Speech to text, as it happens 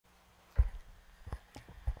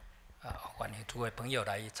欢迎诸位朋友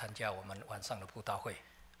来参加我们晚上的布道会。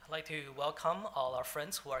I'd like to welcome all our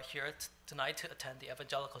friends who are here tonight to attend the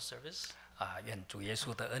evangelical service. 愿主耶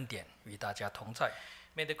稣的恩典与大家同在。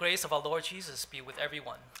May the grace of our Lord Jesus be with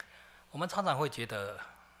everyone. 我们常常会觉得，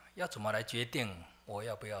要怎么来决定我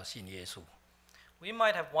要不要信耶稣？ We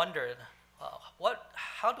might have wondered,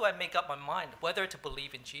 how do I make up my mind whether to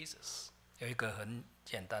believe in Jesus? 有一个很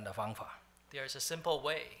简单的方法， There's a simple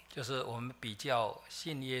way. 就是我们比较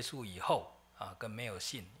信耶稣以后跟没有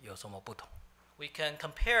信有什么不同。 We can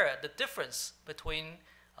compare the difference between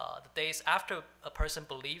the days after a person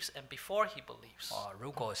believes and before he believes.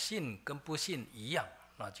 如果信跟不信一样，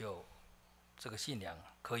那就这个信仰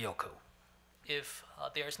可有可无。 If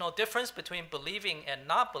there is no difference between believing and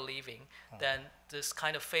not believing, then this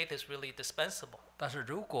kind of faith is really dispensable. 但是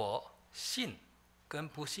如果信跟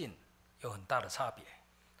不信有很大的差别，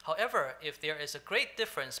 However, if there is a great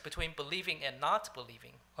difference between believing and not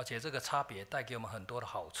believing, 而且这个差别带给我们很多的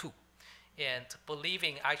好处， and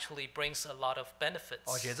believing actually brings a lot of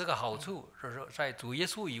benefits, 而且这个好处是在主耶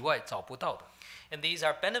稣以外找不到的。 and these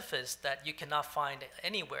are benefits that you cannot find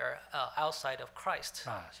anywhere outside of Christ,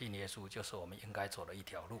 信耶稣就是我们应该走的一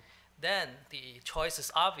条路。 then the choice is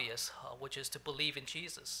obvious, which is to believe in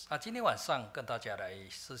Jesus. 今天晚上跟大家来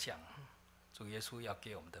思想，主耶稣要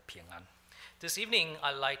给我们的平安。 This evening,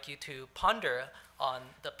 I'd like you to ponder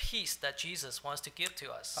on the peace that Jesus wants to give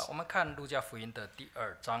to us. 我们看路加福音的第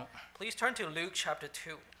2章。 Please turn to Luke chapter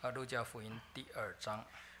 2. 路加福音第2章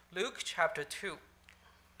Luke chapter 2,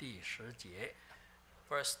 第10节。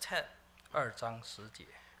 verse 10. 2章10节。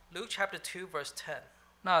 Luke chapter 2, verse 10.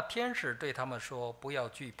 那天使对他们说：“不要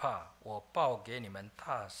惧怕，我报给你们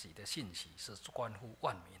大喜的信息是关乎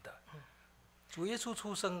万民的。主耶稣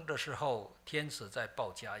出生的时候，天使在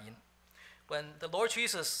报佳音。 When the Lord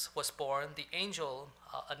Jesus was born, the angel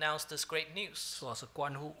announced this great news. 说是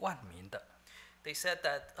关乎万民的。 They said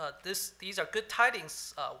that these are good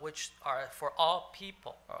tidings which are for all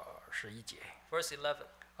people. 11节。 Verse 11.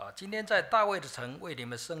 今天在大卫的城为你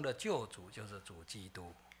们生的救主，就是主基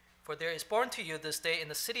督。 For there is born to you this day in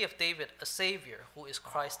the city of David a Savior, who is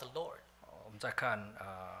Christ the Lord. 我们再看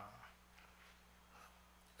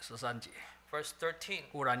13节。 Verse 13.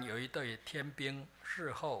 忽然有一对天兵，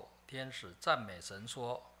事后天使赞美神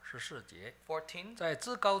说：14节。 14. 在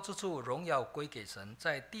至高之处荣耀归给神，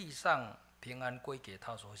在地上平安归给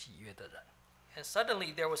他所喜悦的人。 And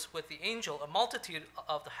suddenly there was with the angel a multitude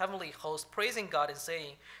of the heavenly host praising God and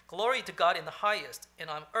saying, Glory to God in the highest, and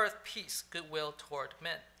on earth peace, goodwill toward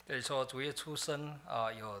men. 所以说主耶稣出生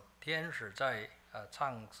有天使在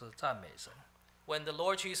唱诗赞美神。 When the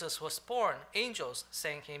Lord Jesus was born, angels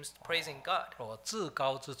sang hymns praising God. 说至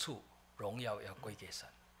高之处荣耀要归给神。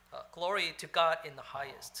 Glory to God in the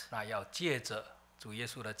highest. 那要借着主耶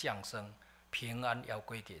稣的降生，平安要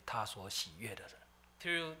归给他所喜悦的人。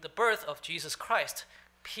 Through the birth of Jesus Christ,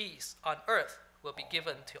 peace on earth will be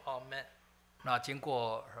given to all men. 那经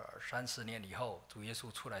过30年以后，主耶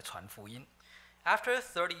稣出来传福音， After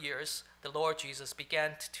 30 years, the Lord Jesus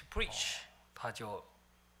began to preach, 他就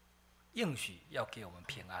应许要给我们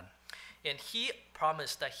平安。 and he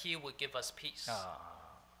promised that he would give us peace.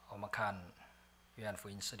 我们看约翰福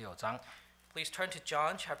音16章。 Please turn to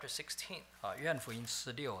John chapter 16. 约翰福音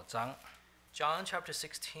16章。 John chapter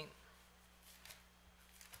 16.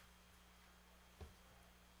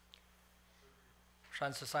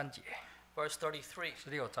 33节。 Verse 33.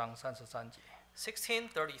 16章33节。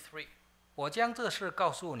 16:33. 我将这事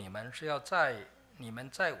告诉你们，是要在你们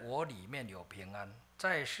在我里面有平安，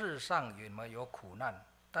在世上你们有苦难，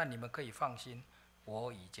但你们可以放心，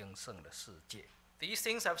我已经胜了世界。 These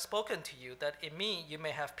things I've spoken to you, that in me you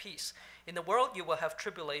may have peace. In the world you will have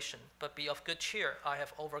tribulation, but be of good cheer. I have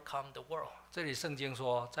overcome the world. 这里圣经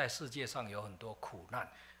说，在世界上有很多苦难。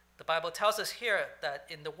 The Bible tells us here that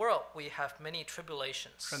in the world we have many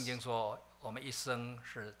tribulations. 圣经说，我们一生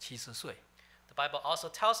是70岁， The Bible also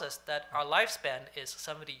tells us that our lifespan is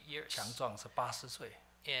 70 years. 强壮是80岁，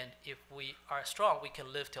 And if we are strong, we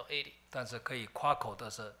can live till 80. 但是可以夸口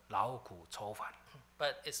的是劳苦愁烦。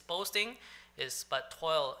 But its boasting is but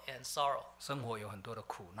toil and sorrow. 生活有很多的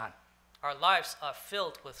苦难， Our lives are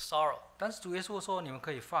filled with sorrow. 但是主耶稣说，你们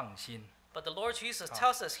可以放心。 But the Lord Jesus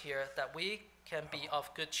tells us here that we can be of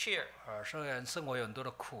good cheer. 虽然生活有很多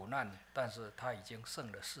的苦难，但是他已经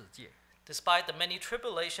胜了世界。 Despite the many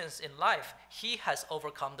tribulations in life, he has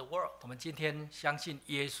overcome the world. 我们今天相信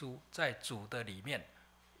耶稣在主的里面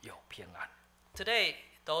有平安。 Today,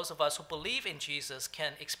 those of us who believe in Jesus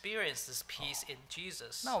can experience this peace in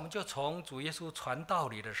Jesus. 那我们就从主耶稣传道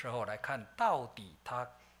理的时候来看，到底他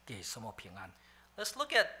给什么平安？ Let's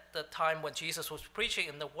look at the time when Jesus was preaching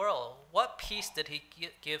in the world. What peace did he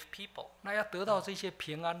give people? 那要得到这些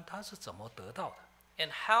平安，他是怎么得到的？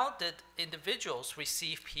 And how did individuals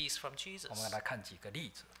receive peace from 我们 Jesus? 来看几个例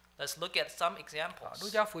子。 Let's look at some 路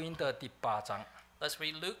examples. 加福音的第8章 Let's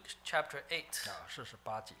read Luke chapter 8,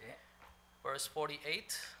 48节。 verse 48.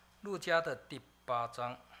 路加的第8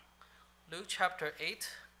章 Luke chapter 8,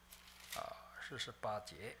 48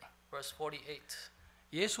节， verse 48.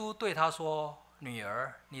 耶稣对他说：“女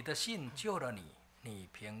儿，你的信救了你，你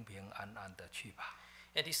平平安安的去吧。”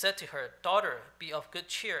 And he said to her, Daughter, be of good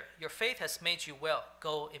cheer. Your faith has made you well.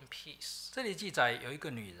 Go in peace. 这里记载有一个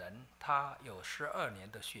女人，她有12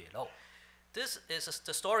年的血漏， This is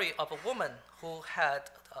the story of a woman who had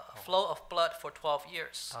a flow of blood for 12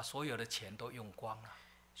 years. 她所有的钱都用光了，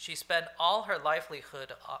 She spent all her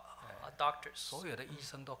livelihood on doctors. 所有的医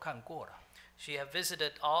生都看过了， She had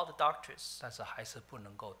visited all the doctors, 但是还是不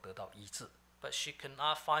能够得到医治。 but she could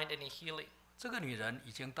not find any healing. 这个女人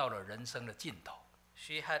已经到了人生的尽头，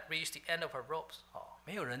 She had reached the end of her ropes.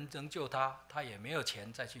 没有人能救她，她也没有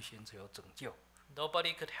钱再去寻求拯救。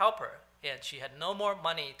 Nobody could help her, and she had no more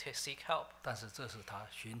money to seek help. 但是这是她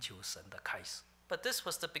寻求神的开始， But this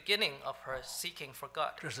was the beginning of her seeking for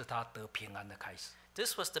God. 这是她得平安的开始。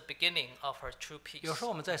 This was the beginning of her true peace. 有时候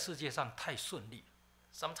我们在世界上太顺利，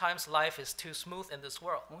 Sometimes life is too smooth in this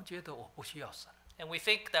world, 我们觉得我不需要神， and we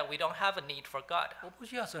think that we don't have a need for God 我不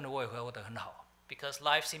需要神的我也会活得很好。 because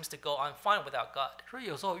life seems to go on fine without God. 所以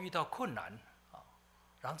有时候遇到困难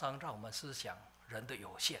常常让我们思想人的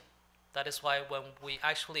有限。 That is why when we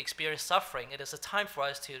actually experience suffering, it is a time for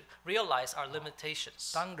us to realize our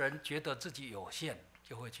limitations. 当人觉得自己有限，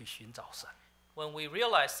就会去寻找神， When we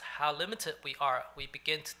realize how limited we are, we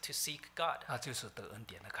begin to seek God. 那就是得恩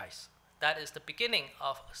典的开始。 That is the beginning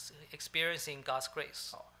of experiencing God's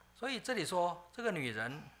grace. 所以这里说，这个女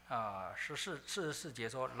人44节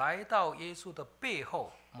说，来到耶稣的背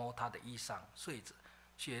后，摸他的衣裳穗子，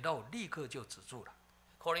血漏立刻就止住了。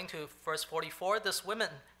 According to verse 44, this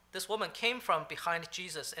woman came from behind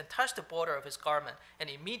Jesus and touched the border of his garment, and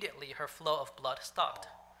immediately her flow of blood stopped.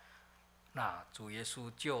 那主耶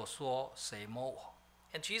稣就说：“谁摸我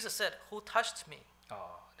And Jesus said, Who touched me?？”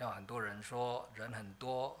 那很多人说人很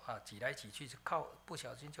多挤来挤去就不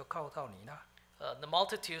小心就靠到你了。 The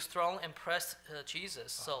multitudes thronged and pressed Jesus,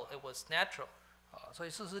 so it was natural. 所以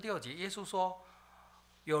46节，耶稣说：“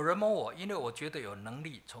有人摸我，因为我觉得有能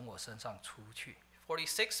力从我身上出去。”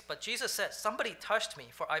 46, but Jesus said, Somebody touched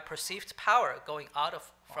me, for I perceived power going out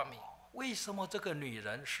from me. 为什么这个女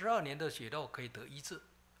人12年的血漏可以得医治？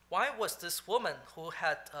 Why was this woman who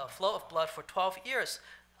had a flow of blood for 12 years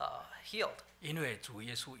healed? 因为主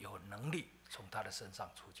耶稣有能力从她的身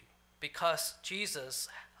上出去。 Because Jesus'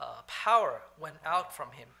 power went out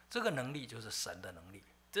from him. 这个能力就是神的能力，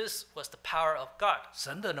 This was the power of God.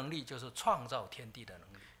 神的能力就是创造天地的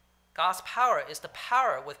能力， God's power is the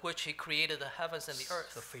power with which he created the heavens and the 是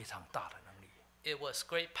earth. 非常大的能力。 It was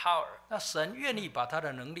great power. 那神愿意把他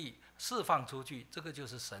的能力释放出去，这个就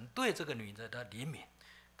是神对这个女人的怜悯。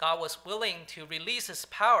 God was willing to release his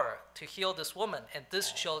power to heal this woman, and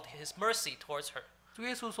this showed his mercy towards her. 主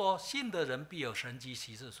耶稣说：“信的人必有神迹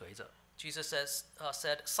奇事随着， Jesus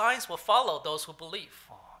said, Signs will follow those who believe.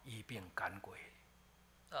 医病赶鬼，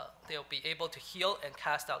 They'll be able to heal and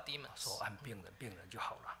cast out demons. 手按病人，病人就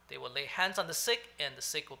好了。 They will lay hands on the sick, and the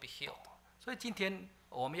sick will be healed. 所以今天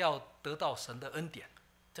我们要得到神的恩典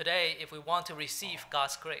Today, if we want to receive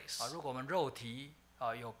God's grace, 如果我们肉体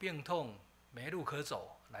有病痛没路可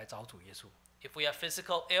走，来找主耶稣， if we have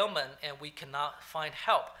physical ailment and we cannot find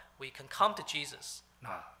help, we can come to Jesus,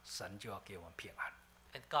 那神就要给我们平安。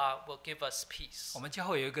 and God will give us peace. 我们教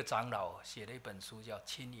会有一个长老写了一本书，叫《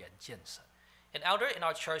亲眼见神》， An elder in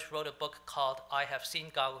our church wrote a book called I Have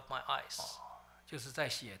Seen God with My Eyes. 就是在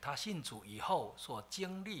写他信主以后所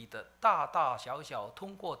经历的大大小小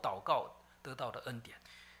通过祷告得到的恩典。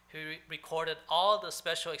 He recorded all the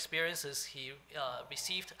special experiences he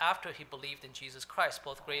received after he believed in Jesus Christ,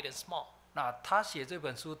 both great and small. 那他写这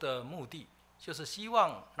本书的目的，就是希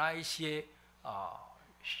望那一些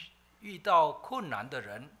遇到困难的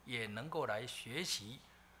人也能够来学习，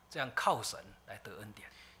这样靠神来得恩典。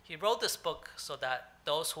 He wrote this book so that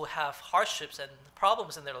those who have hardships and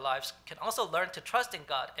problems in their lives can also learn to trust in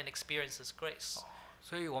God and experience His grace.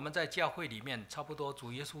 所以我们在教会里面，差不多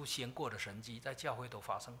主耶稣行过的神迹，在教会都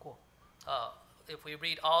发生过。 If we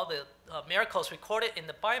read all the miracles recorded in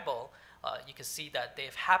the Bible, you can see that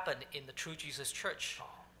they've happened in the true Jesus Church.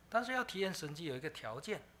 但是要体验神迹有一个条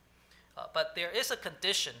件。 But there is a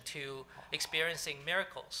condition to experiencing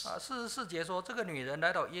miracles. 44节说，这个女人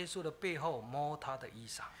来到耶稣的背后，摸他的衣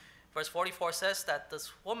裳。Verse 44 says that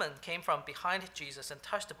this woman came from behind Jesus and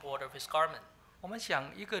touched the border of his garment. 我们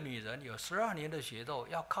想，一个女人有12年的血肉，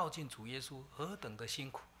要靠近主耶稣，何等的辛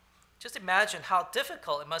苦！ Just imagine how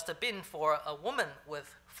difficult it must have been for a woman with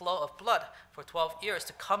flow of blood for 12 years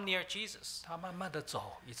to come near Jesus. 她慢慢的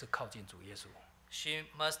走，一直靠近主耶稣。 She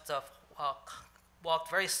must have walked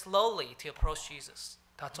very slowly to approach Jesus.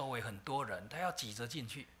 她周围很多人，她要挤着进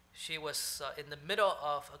去。 She was in the middle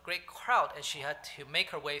of a great crowd and she had to make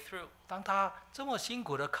her way through. 当她这么辛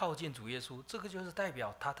苦的靠近主耶稣，这个就是代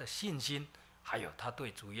表她的信心，还有她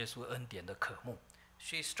对主耶稣恩典的渴慕。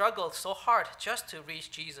 She struggled so hard just to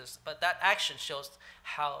reach Jesus, but that action shows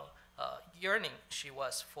how yearning she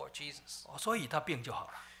was for Jesus. 所以她病就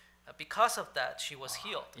好了。 Because of that, she was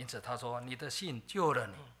healed. 因此她说：“你的信救了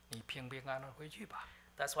你，你平平安安回去吧。”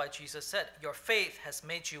 That's why Jesus said, "Your faith has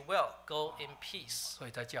made you well. Go in peace." 所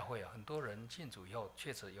以在教会很多人信主以后，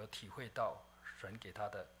确实有体会到神给他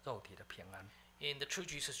的肉体的平安。 In the True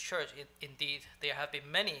Jesus Church, indeed, there have been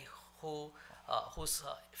many whose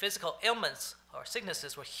physical ailments or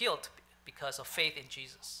sicknesses were healed because of faith in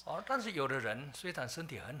Jesus. 但是有的人虽然身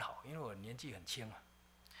体很好，因为我年纪很轻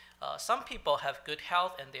Some people have good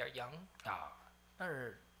health and they are young. 但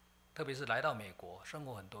是特别是来到美国，生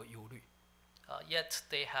活很多忧虑。 Yet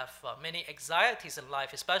they have many anxieties in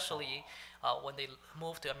life, especially when they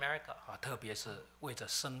move to America. 特别是为着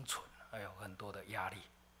生存，还有很多的压力。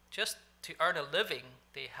 Just to earn a living,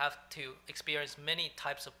 they have to experience many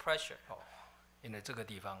types of pressure. 因为这个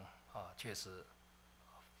地方确实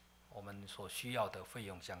我们所需要的费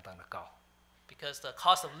用相当的高。 Because the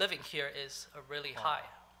cost of living here is really high.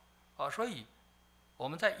 所以我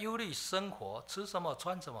们在忧虑生活，吃什么、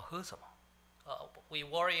穿什么、喝什么。 We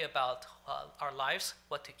worry about our lives,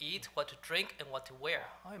 what to eat, what to drink, and what to wear.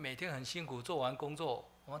 每天很辛苦，做完工作，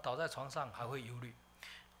我们倒在床上还会忧虑。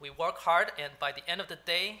 We work hard, and by the end of the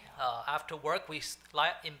day, after work, we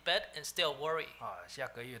lie in bed and still worry. 下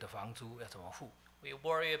个月的房租要怎么付？ We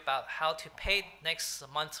worry about how to pay next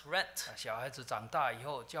month's rent. 小孩子长大以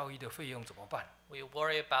后，教育的费用怎么办？ We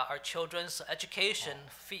worry about our children's education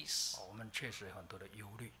fees. 我们确实有很多的忧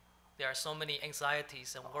虑。 There are so many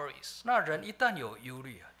anxieties and worries. 那人一旦有忧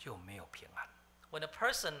虑就没有平安。 When a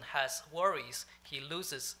person has worries, he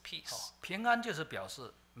loses peace. 平安就是表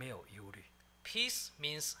示没有忧虑， Peace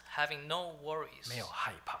means having no worries, 没有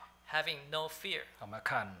害怕。 having no fear. 我们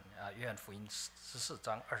看约翰福音14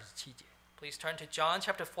章27节。 Please turn to John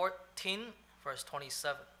chapter 14, verse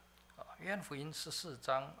 27. 约翰福音14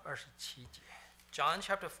章27节。 John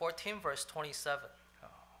chapter 14, verse 27.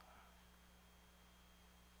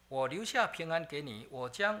 我留下平安给你，我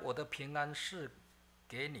将我的平安赐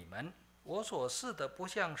给你们。我所赐的不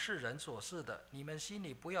像世人所赐的，你们心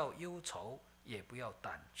里不要忧愁，也不要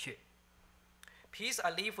胆怯。 Peace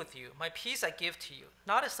I leave with you, my peace I give to you.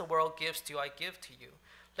 Not as the world gives do I give to you.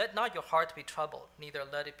 Let not your heart be troubled, neither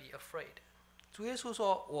let it be afraid. 主耶稣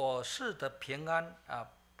说：“我赐的平安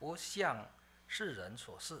不像世人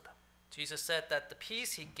所赐的。” Jesus said that the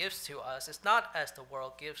peace he gives to us is not as the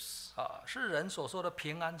world gives. 世人所说的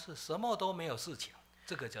平安是什么都没有事情，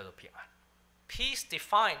这个叫做平安。 Peace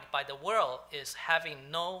defined by the world is having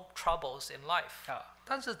no troubles in life.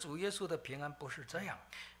 但是主耶稣的平安不是这样，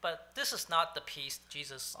 But this is not the peace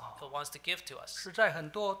Jesus wants to give to us. 是在很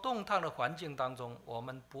多动荡的环境当中，我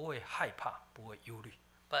们不会害怕，不会忧虑。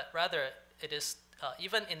 But rather, it is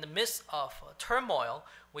even in the midst of turmoil,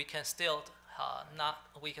 we can still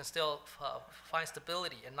find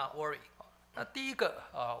stability and not worry. 那第一个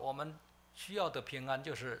我们需要的平安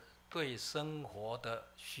就是对生活的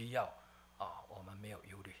需要我们没有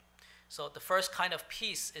忧虑。 So the first kind of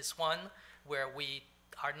peace is one where we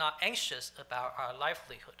are not anxious about our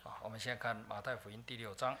livelihood. 我们先看马太福音第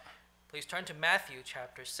6章。 Please turn to Matthew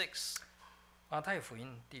chapter 6. 马太福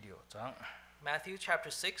音第6章 Matthew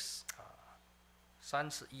chapter 6,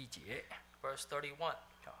 31节。 verse 31.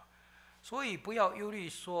 所以不要忧虑，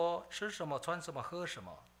说吃什么、穿什么、喝什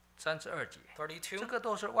么。32节，这32. 个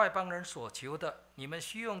都是外邦人所求的，你们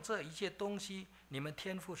需用这一切东西，你们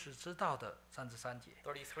天父是知道的。33节，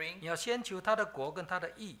 33. 你要先求他的国跟他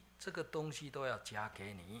的义，这个东西都要加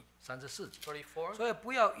给你。34节， 34. 所以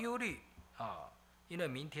不要忧虑因为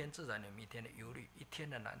明天自然有明天的忧虑，一天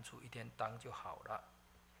的难处一天当就好了。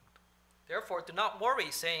 Therefore, do not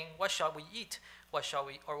worry, saying, "What shall we eat? What shall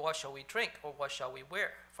we drink? Or what shall we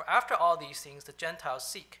wear?" For after all these things the Gentiles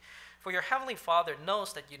seek. For your heavenly Father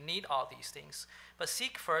knows that you need all these things. But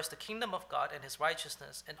seek first the kingdom of God and his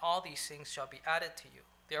righteousness, and all these things shall be added to you.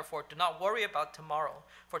 Therefore, do not worry about tomorrow,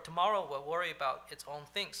 for tomorrow will worry about its own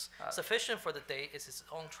things. Sufficient for the day is its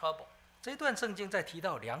own trouble. 这段圣经在提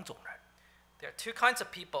到2种人， There are two kinds of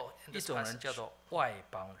people in 一 this 种人叫 passage. 做外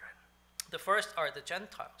邦人， The first are the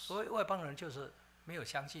Gentiles. 所以外邦人就是没有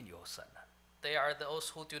相信有神的， They are those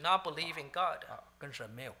who do not believe in God, 跟神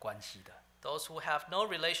没有关系的。 those who have no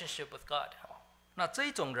relationship with God. 那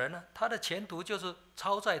这种人呢，他的前途就是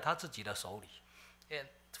操在他自己的手里。 And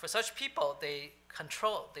for such people, they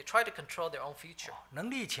try to control their own future. 能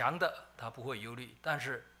力强的他不会忧虑，但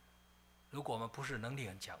是如果我们不是能力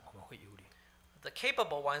很强，我们会忧虑。 The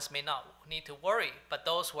capable ones may not need to worry, but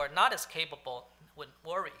those who are not as capable would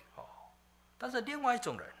worry. 但是另外一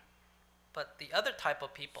种人 But the other type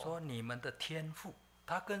of people, 说，你们的天父，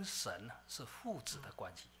他跟神是父子的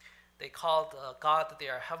关系， they called God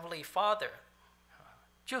their heavenly Father.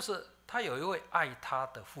 就是他有一位爱他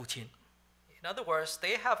的父亲， In other words,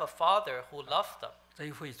 they have a father who loved them. 这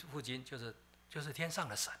一位父亲就是天上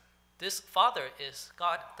的神。 This father is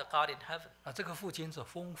God, the God in heaven. 这个父亲是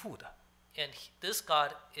丰富的， And this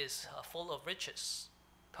God is full of riches.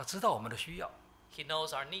 他知道我们的需要， He knows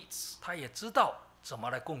our needs. 他也知道怎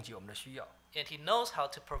么来供给我们的需要， And he knows how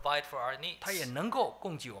to provide for our needs. 他也能够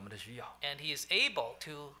供给我们的需要。 And he is able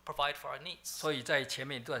to provide for our needs. 所以在前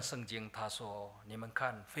面一段圣经，他说：“你们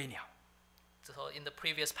看飞鸟， So in the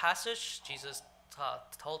previous passage, Jesus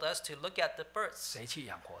told us to look at the birds, 谁去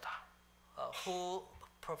养活它？ who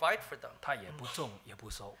provide for them. 它也不种也不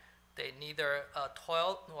收， They neither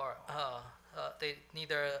toil nor they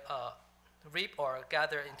neither reap or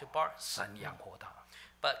gather into barns. 神养活它。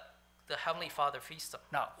 But the heavenly Father feeds them.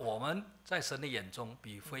 那我们在神的眼中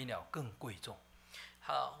比飞鸟更贵重。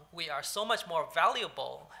 We are so much more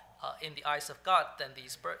valuable in the eyes of God than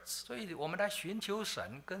these birds. 所以我们来寻求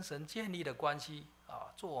神，跟神建立的关系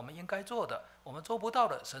做我们应该做的，我们做不到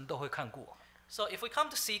的，神都会看顾我们。 So if we come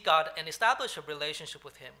to see God and establish a relationship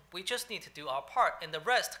with Him, we just need to do our part, and the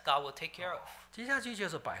rest God will take care of. 接下去就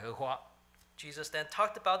是百合花， Jesus then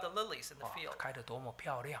talked about the lilies in the field. 开得多么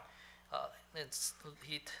漂亮，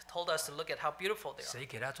 He told us to look at how beautiful they are. 谁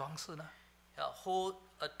给它装饰呢？ Who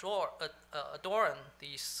adorn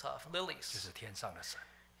these 就 lilies? 是天上的神。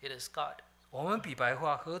 It is God. 我们比百合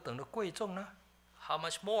花何等的贵重呢？ How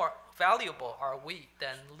much more valuable are we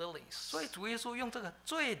than lilies? 所以主耶稣用这个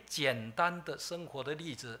最简单的生活的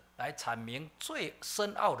例子来阐明最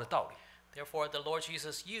深奥的道理。 Therefore, the Lord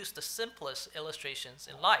Jesus used the simplest illustrations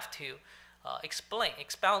in life to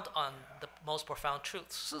expound on the most profound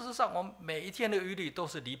truths. 事实上，我们每一天的忧虑都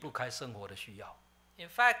是离不开生活的需要。 In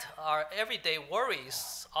fact, our everyday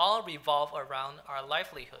worries all revolve around our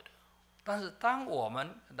livelihood. 但是当我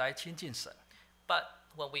们来亲近神， But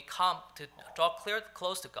when we come to draw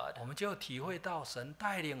close to God, 我们就体会到神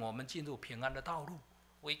带领我们进入平安的道路。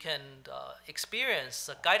 we can experience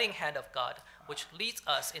the guiding hand of God, which leads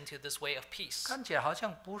us into this way of peace. 看起来好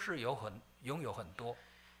像不是拥有很多，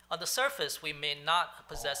 On the surface, we may not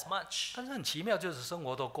possess much, 但是很奇妙，就是生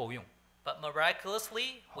活都够用， but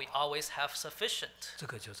miraculously, we always have sufficient. 这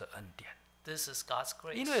个就是恩典。 This is God's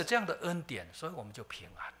因 grace. 为有这样的恩典，所以我们就平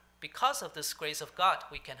安， Because of this grace of God,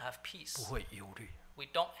 we can have 不 peace. 会忧虑。 We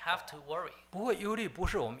don't have to worry. 不会忧虑，不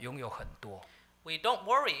是我们拥有很多， We don't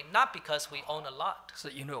worry not because we own a lot,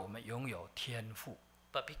 是因为我们拥有天赋。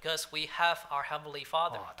 but because we have our Heavenly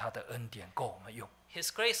Father. 他的恩典够我们用， His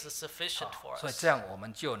grace is sufficient for 所以 us. 这样我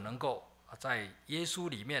们就能够在耶稣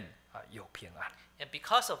里面有平安。 And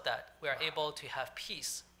because of that, we are able to have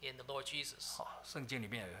peace in the Lord Jesus. 圣经里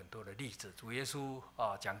面有很多的例子，主耶稣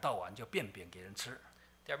讲道完就变饼给人吃，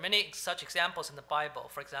 There are many such examples in the Bible.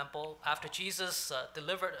 For example, after Jesus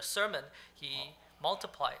delivered a sermon, he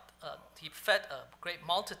fed a great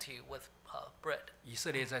multitude with bread. 以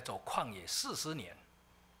色列在走旷野40年，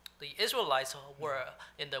 The Israelites were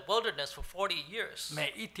in the wilderness for 40 years.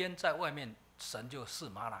 每一天在外面，神就赐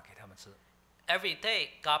玛纳给他们吃。 Every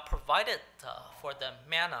day, God provided for them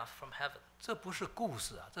manna from heaven. 这不是故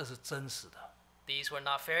事这是真实的， These were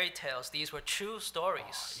not fairy tales, these were true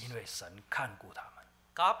stories. 因为神看顾他们，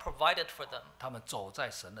 God provided for them 他们走在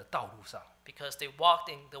神的道路上， because they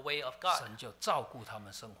walked in the way of God. 神就照顾他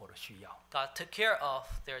们生活的需要， God took care of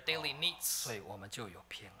their daily needs. 所以我们就有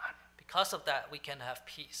平安。 Because of that, we can have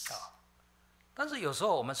peace. 但是有时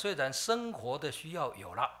候我们虽然生活的需要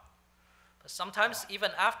有了， But sometimes,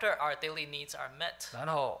 even after our daily needs are met, 然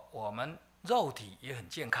后我们肉体也很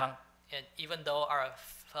健康， and even though our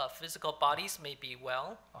physical bodies may be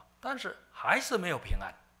well, 但是还是没有平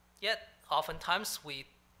安。 yet oftentimes we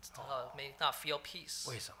may not feel peace.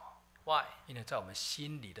 为什么？ Why? 因为在我们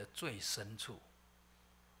心里的最深处，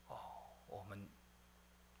我们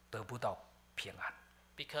得不到平安。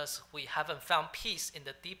 Because we haven't found peace in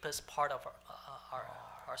the deepest part of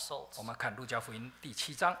our souls. 我们看路加福音第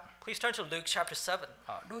7章 Please turn to Luke chapter 7.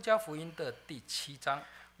 路加福音的第7章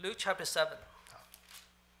Luke chapter 7.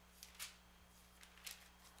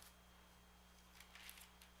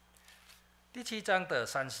 第7章的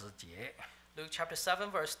30节， Luke chapter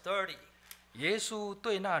 7, verse 30. 耶稣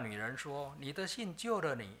对那女人说：“你的信救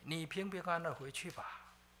了你，你平平安安的回去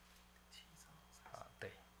吧。”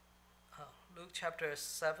对， Luke chapter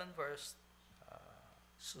 7, verse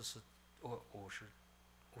 50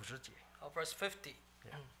节。 verse 50.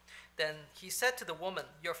 Yeah. Then he said to the woman,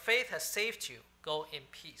 "Your faith has saved you. Go in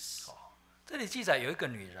peace." 这里记载有一个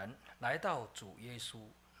女人来到主耶稣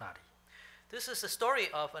那里。 This is the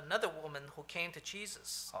story of another woman who came to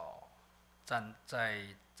Jesus.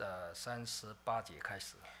 在38节开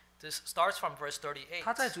始， This starts from verse 38.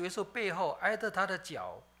 她在主耶稣背后挨着他的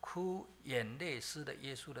脚，哭，眼泪湿了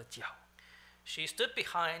耶稣的脚。 She stood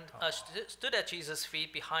stood at Jesus'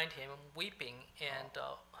 feet behind him, weeping, and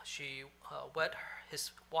she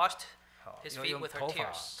washed his 要 feet 用 with her 头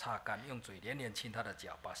发 tears. 擦干，用嘴连连亲他的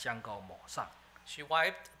脚，把香膏抹上。 She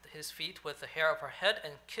wiped his feet with the hair of her head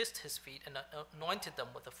and kissed his feet and anointed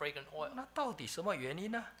them with the fragrant oil. 那到底什么原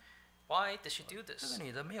因呢？ Why did she do 这 this? 个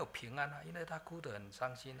女人没有平安啊，因为她哭得很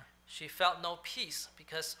伤心啊。 She felt no peace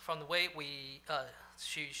because from the way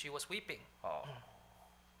she was weeping.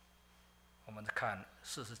 我们看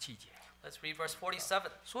47节。 Let's read verse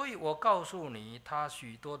 47. 所以我告诉你，他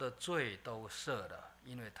许多的罪都赦了，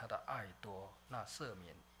因为他的爱多，那赦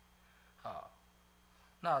免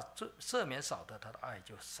那赦免少的，他的爱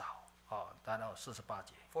就少。然后48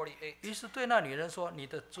节， 48. 于是对那女人说：“你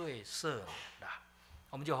的罪赦免了。”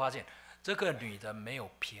我们就发现这个女人没有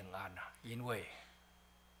平安啊，因为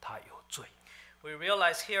她有罪。 We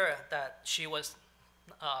realize here that she was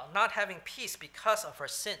not having peace because of her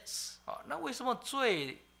sins. 那为什么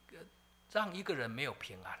罪让一个人没有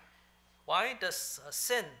平安？ Why does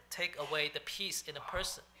sin take away the peace in a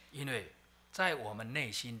person? 因为在我们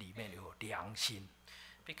内心里面有良心。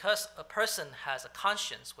 Because a person has a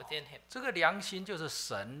conscience within him. 这个良心就是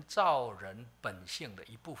神造人本性的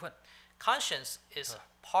一部分。 Conscience is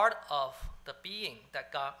part of the being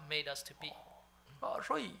that God made us to be.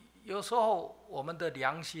 所以有时候我们的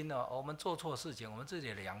良心呢，我们做错事情，我们自己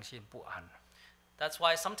的良心不安。 That's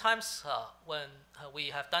why sometimes when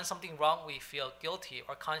we have done something wrong, we feel guilty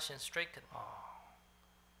or conscience stricken.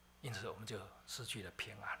 因此我们就失去了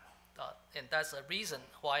平安。 And that's a reason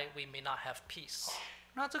why we may not have peace.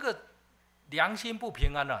 那这个良心不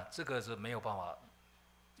平安呢，这个是没有办法，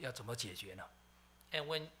要怎么解决呢？ And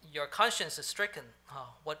when your conscience is stricken,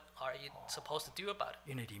 what are you supposed to do about it?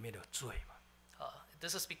 因为里面有罪嘛。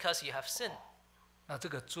 This is because you have sin. 那这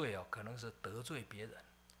个罪可能是得罪别人。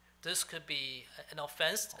 This could be an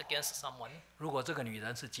offense against someone. 如果这个女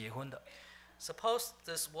人是结婚的， Suppose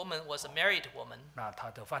this woman was a married woman, 那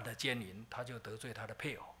她犯了奸淫，她就得罪她的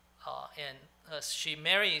配偶。 and she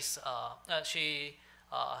marries, she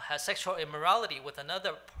has sexual immorality with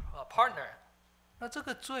another partner, 那这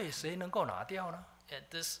个罪谁能够拿掉呢？ and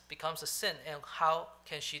this becomes a sin. And how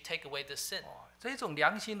can she take away this sin? 这种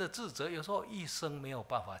良心的自责，有时候一生没有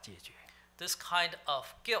办法解决。 This kind of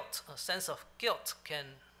guilt, a sense of guilt,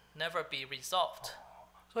 can never be resolved.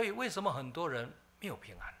 所以为什么很多人没有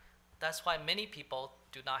平安？ That's why many people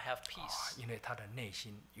do not have peace, 因为他的内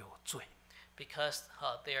心有罪， because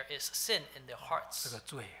there is sin in their 这 hearts. 个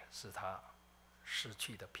罪使他失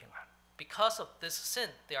去的平安。 Because of this sin,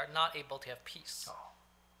 they are not able to have peace.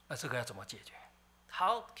 那这个要怎么解决？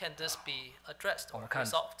 How can this be addressed 我 or 们看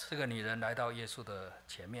resolved? 这个女人来到耶稣的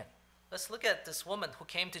前面， Let's look at this woman who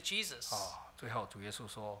came to Jesus. 最后主耶稣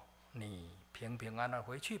说：“你平平安安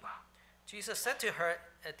回去吧， Jesus said to her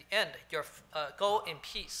at the end, "Go in 你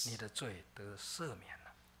peace, 的罪得赦免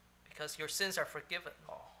了。” because your sins are forgiven."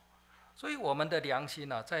 所以我们的良心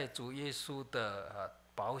呢，在主耶稣的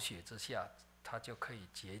宝血之下，它就可以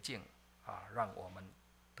洁净让我们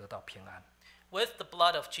得到平安。 With the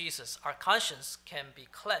blood of Jesus, our conscience can be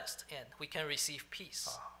cleansed and we can receive peace.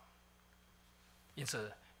 因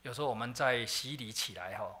此，有时候我们在洗礼起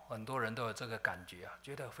来很多人都有这个感觉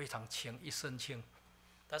觉得非常轻，一身轻。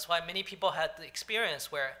 That's why many people had the experience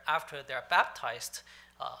where after they're baptized,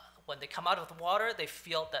 when they come out of the water, they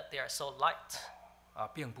feel that they are so light.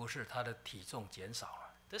 并不是他的体重减少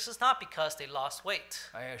了。 This is not because they lost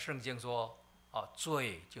weight, 圣经说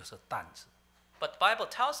罪就是担子， but the Bible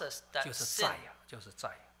tells us that 就是 sin, 债就是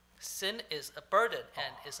债。 sin is a burden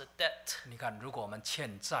and is a debt. 你看，如果我们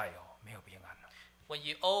欠债没有平安了。 When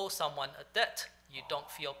you owe someone a debt, you don't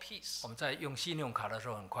feel peace. 我们在用信用卡的时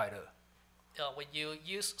候很快乐， When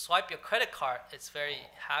you swipe your credit card, it's very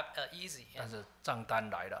easy. 但是账单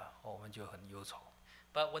来了，我们就很忧愁。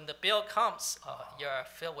 But when the bill comes, you're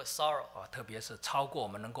filled with sorrow, 特别是超过我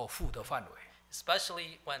们能够付的范围，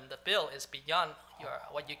 especially when the bill is beyond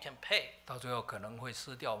what you can pay, 到最后可能会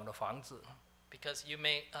失掉我们的房子， because you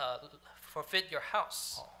may forfeit your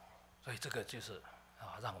house. 所以这个就是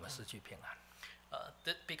让我们失去平安。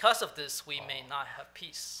Because of this, we may not have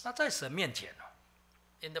peace. 那在神面前呢，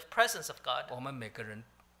 In the presence of God, 我们每个人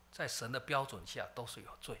在神的标准下都是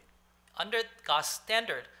有罪， under God's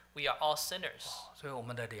standard, we are all sinners. 所以我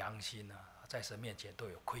们的良心呢，在神面前都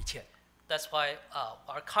有亏欠。 That's why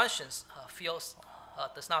our conscience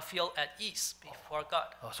does not feel at ease before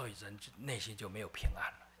God. 所以人内心就没有平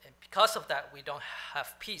安了。 And because of that, we don't have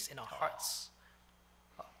peace in our hearts.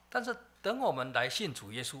 但是等我们来信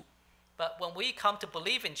主耶稣， But when we come to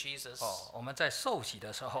believe in Jesus, 我们在受洗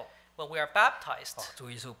的时候， when we are baptized,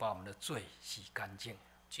 主耶稣把我们的罪洗干净。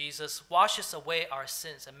 Jesus washes away our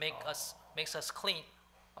sins and makes us clean.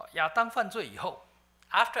 亚当犯罪以后，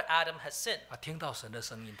 After Adam has sinned, 听到神的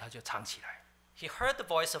声音，他就藏起来。 he heard the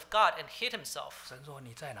voice of God and hid himself. 神说：“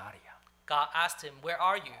你在哪里啊？ God asked him, "Where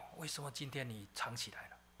are you? 为什么今天你藏起来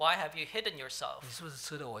了？ Why have you hidden yourself? 你是不是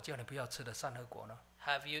吃了我叫你不要吃的善恶果呢？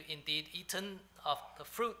 Have you indeed eaten of the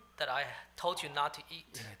fruit that I told you not to eat?"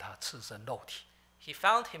 因为他赤身肉体， He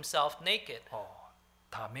found himself naked.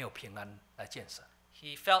 他没有平安来见神。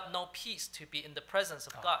 He felt no peace to be in the presence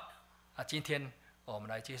of God. 今天我们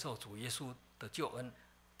来接受主耶稣的救恩。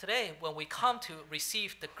 Today, when we come to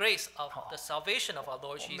receive the grace of the salvation of our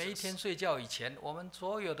Lord 每一天 Jesus, 睡觉以前，我们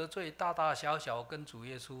所有的罪大大小小跟主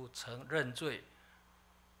耶稣认罪，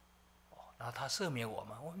然后他赦免我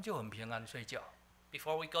们，我们就很平安睡觉。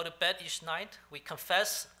 before we go to bed each night, we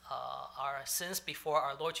confess our sins before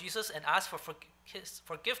our Lord Jesus and ask for his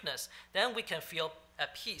forgiveness. Then we can feel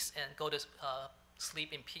at peace and go to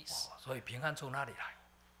sleep in peace. 所以平安从哪里来？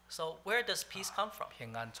 So where does peace come from?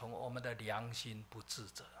 平安从我们的良心不自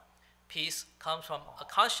责。 Peace comes from a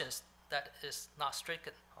conscience that is not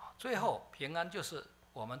stricken. 最后，平安就是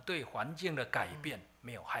我们对环境的改变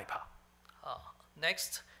没有害怕。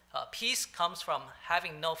 Next, peace comes from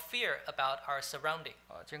having no fear about our surrounding.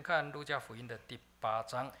 请看路加福音的第8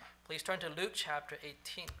章。 Please turn to Luke chapter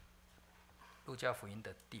 18. 路加福音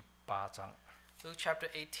的第8章。 Luke chapter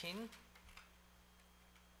 18,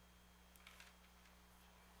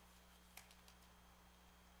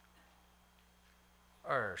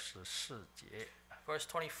 24节， verse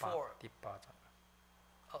 24. 第8章。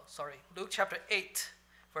 Oh, sorry. Luke chapter 8,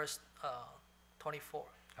 verse 24.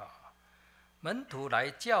 门徒来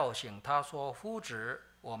叫醒他说：“夫子，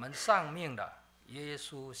我们丧命了。”耶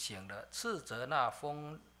稣醒了，斥责那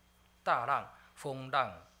大浪，风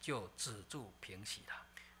浪就止住平息了。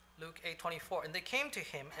 Luke 8:24. And they came to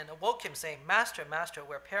him and awoke him, saying, "Master, Master,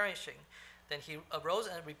 we're perishing." Then he arose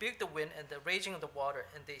and rebuked the wind and the raging of the water,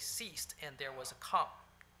 and they ceased, and there was a calm.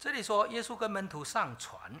 这里说，耶稣跟门徒上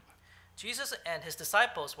船， Jesus and his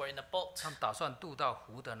disciples were in a boat. 他们打算渡到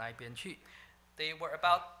湖的那一边去。 They were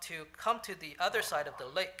about to come to the other side of the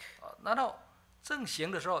lake. 然后正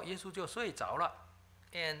行的时候，耶稣就睡着了。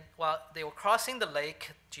 And while they were crossing the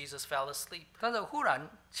lake, Jesus fell asleep. 但是忽然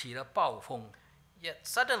起了暴风， Yet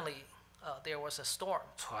suddenly, there was a storm.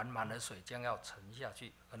 船满了水，将要沉下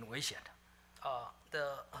去，很危险的。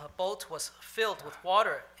 The boat was filled with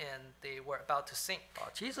water, and they were about to sink.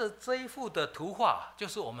 其实这一幅的图画就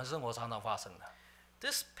是我们生活常常发生的。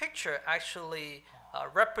 This picture actually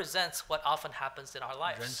represents what often happens in our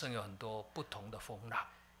人 lives. 生有很多不同的风浪。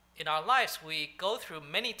 In our lives, we go through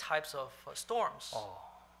many types of storms.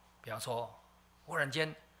 比方说，忽然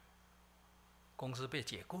间公司被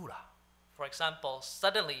解雇了， For example,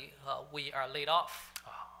 suddenly we are laid off.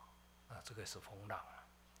 这个是风浪。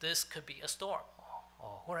 This could be a storm.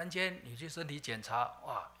 忽然间你去身体检查，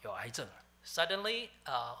哇，有癌症， Suddenly,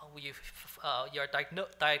 you're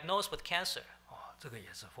diagnosed with cancer. 这个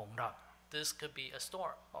也是风浪。 This could be a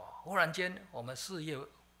storm. 忽然间我们事业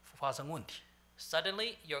发生问题，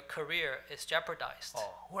 Suddenly, your career is jeopardized.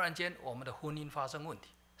 忽然间我们的婚姻发生问题，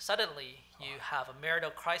 Suddenly, you have a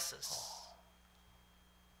marital crisis.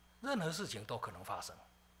 任何事情都可能发生。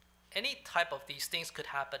 Any type of these things could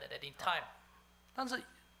happen at any time. 但是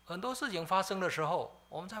很多事情发生的时候，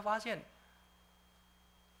我们才发现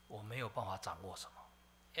我没有办法掌握什么。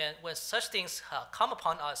 And when such things come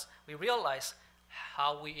upon us, we realize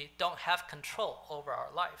how we don't have control over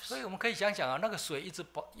our 所 lives. 以我们可以想想啊，那个水一直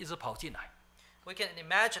跑进来， We can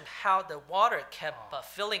imagine how the water kept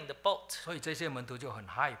filling the boat. 所以这些门徒就很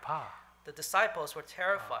害怕， The disciples were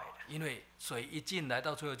terrified 因为水一进来，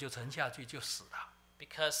到最后就沉下去就死了。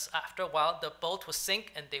 because after a while the boat would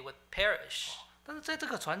sink and they would perish. 但是在这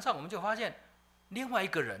个船上，我们就发现另外一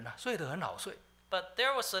个人睡得很好睡， But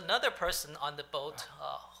there was another person on the boat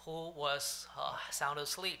who was sound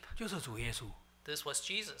asleep. 就是主耶稣。 This was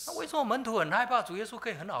Jesus. 那为什么门徒很害怕主耶稣可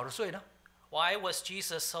以很好的睡呢？ Why was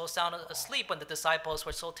Jesus so sound asleep when the disciples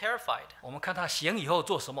were so terrified? 我们看他醒以后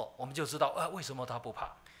做什么，我们就知道为什么他不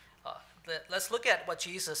怕。Let's look at what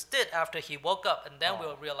Jesus did after he woke up, and then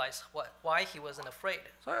we'll realize why he wasn't afraid.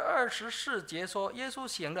 所以24节说，耶稣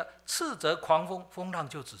醒了，斥责狂风，风浪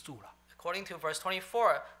就止住了。 According to verse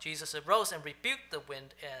 24, Jesus arose and rebuked the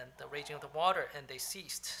wind and the raging of the water, and they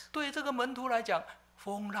ceased. 对这个门徒来讲，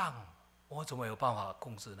风浪我怎么有办法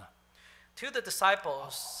控制呢？ To the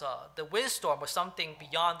disciples, the windstorm was something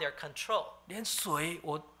beyond their control. 连水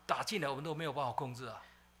我打进来，我们都没有办法控制啊。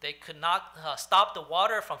 They could not stop the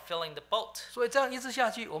water from filling the boat. 所以这样一直下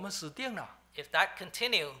去，我们死定了。 If that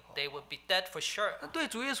continued, they would be dead for sure. 那对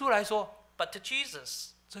主耶稣来说， But to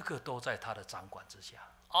Jesus, 这个都在他的掌管之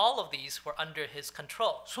下， all of these were under his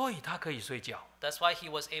control. 所以他可以睡觉。 That's why he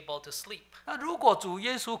was able to sleep. 那如果主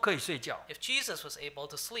耶稣可以睡觉， If Jesus was able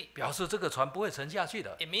to sleep, 表示这个船不会沉下去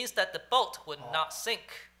的。 it means that the boat would not sink.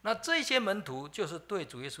 那这些门徒就是对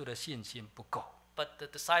主耶稣的信心不够。 But the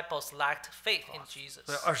disciples lacked faith in 所以 Jesus.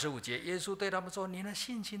 25节，耶稣对他们说：“你的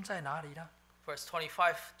信心在哪里呢 Verse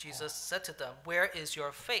 25, Jesus said to them, "Where is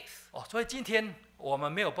your faith?" 所以今天我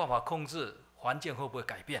们没有办法控制环境会不会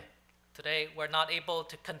改变， Today, we're not able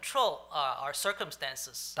to control our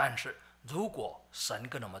circumstances. 但是如果神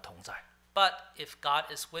跟我们同在， But if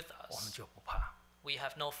God is with 我们 us, 就不怕。 we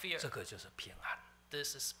have no fear. 这个就是平安。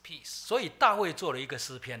 This is peace. 所以大卫做了一个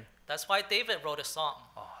诗篇， That's why David wrote a psalm.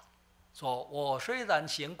 说：“我虽然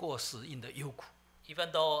行过死荫的幽谷，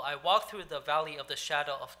 Even though I walk through the valley of the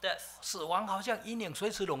shadow of death, 死亡好像阴影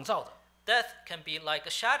随时笼罩的， death can be like a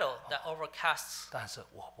shadow that overcasts. 但是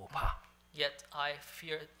我不怕。 Yet I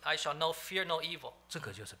shall fear no evil. 这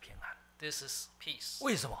个就是平安。 This is peace.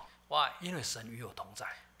 为什么？ Why? 因为神与我同在。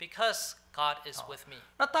 Because God is with me.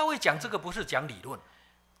 那大卫讲这个不是讲理论，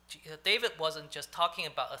 David wasn't just talking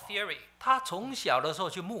about a theory. 他从小的时候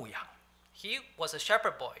去牧羊 He was a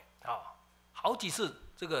shepherd boy. 好几次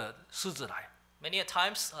这个狮子来， Many a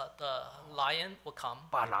times the lion would come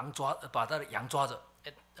把他的羊抓着，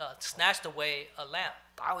 and snatched away a lamb.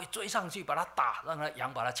 大卫追上去把他打，让他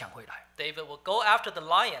羊把他抢回来。 David would go after the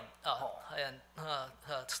lion and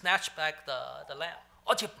snatch back the lamb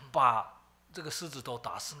而且把这个狮子都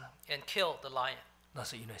打死了， and kill the lion 那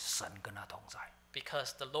是因为神跟他同在，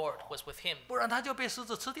 because the Lord was with him. 不然他就被狮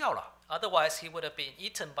子吃掉了。 Otherwise, he would have been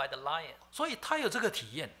eaten by the lion. 所以他有这个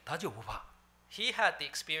体验，他就不怕。 He had the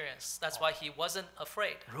experience. That's why he wasn't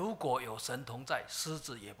afraid. 如果有神同在，狮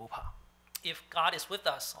子也不怕。 If God is with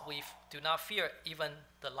us, we do not fear even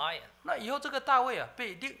the lion. 那以后这个大卫啊，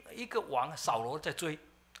被另一个王扫罗在追，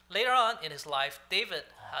 Later on in his life, David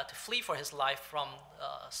had to flee for his life from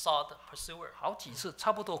Saul the pursuer. 好几次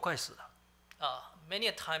差不多快死了， Many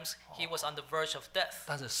a times he was on the verge of death.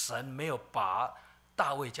 但是神没有把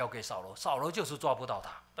大卫交给扫罗，扫罗就是抓不到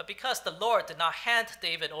他。 But because the Lord did not hand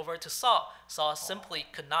David over to Saul, Saul simply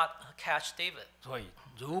could not catch David. 所以，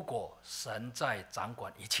如果神在掌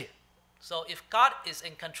管一切， So if God is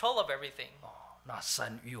in control of everything, 那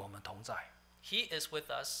神与我们同在， he is with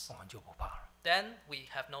us, 我们就不怕了。 then we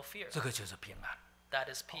have no fear. 这个就是平安。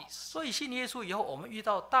 That is peace. 所以信耶稣以后，我们遇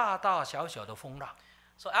到大大小小的风浪，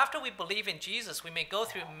 So after we believe in Jesus, we may go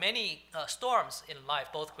through many storms in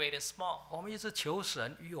life, both great and small. 我们一直求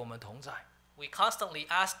神与我们同在， We constantly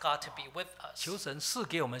ask God to be with 求 us. 神赐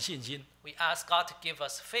给我们信心。 We ask God to give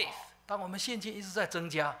us faith, 当我们信心一直在增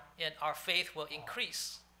加， and our faith will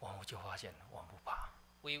increase. 我们就发现我们不怕。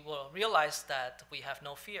 We will realize that we have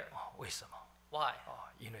no fear. 为什么？ Why?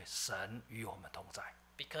 因为神与我们同在。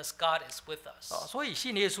 Because God is with us. 所以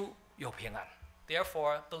信耶稣有平安，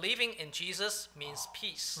 Therefore, believing in Jesus means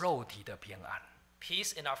peace. 肉体的平安。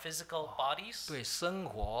 Peace in our physical bodies. 对生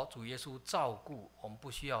活，主耶稣照顾，我们不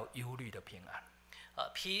需要忧虑的平安。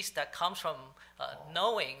 Peace that comes from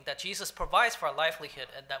knowing that Jesus provides for our livelihood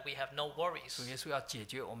and that we have no 主 worries. 耶稣要解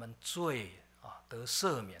决我们罪得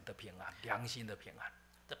赦免的平安，良心的平安。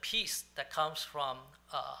 The peace that comes from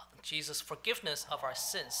Jesus' forgiveness of our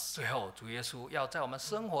sins. 最后，主耶稣要在我们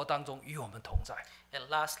生活当中与我们同在。 And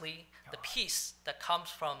lastly, the peace that comes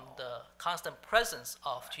from the constant presence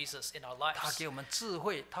of Jesus in our 他 lives. 给我们智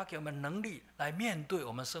慧，他给我们能力来面对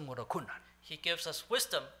我们生活的困难， He gives us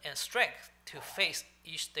wisdom and strength to face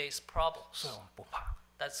each day's 所 problems. 以我们不怕。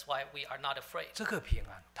 That's why we are not afraid. 这个平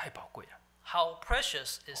安太宝贵了， How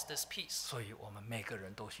precious is this peace? 所以我们每个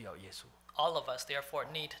人都需要耶稣， All of us therefore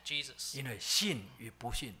need Jesus, 因为信与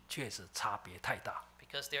不信确实差别太大。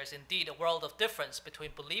 because there's indeed a world of difference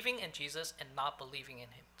between believing in Jesus and not believing in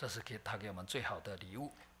him. 这是他给我们最好的礼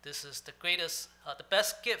物。 This is the greatest, the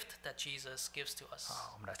best gift that Jesus gives to us.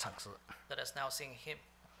 我们来唱诗Let us now sing hymn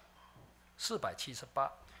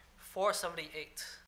 478。 478.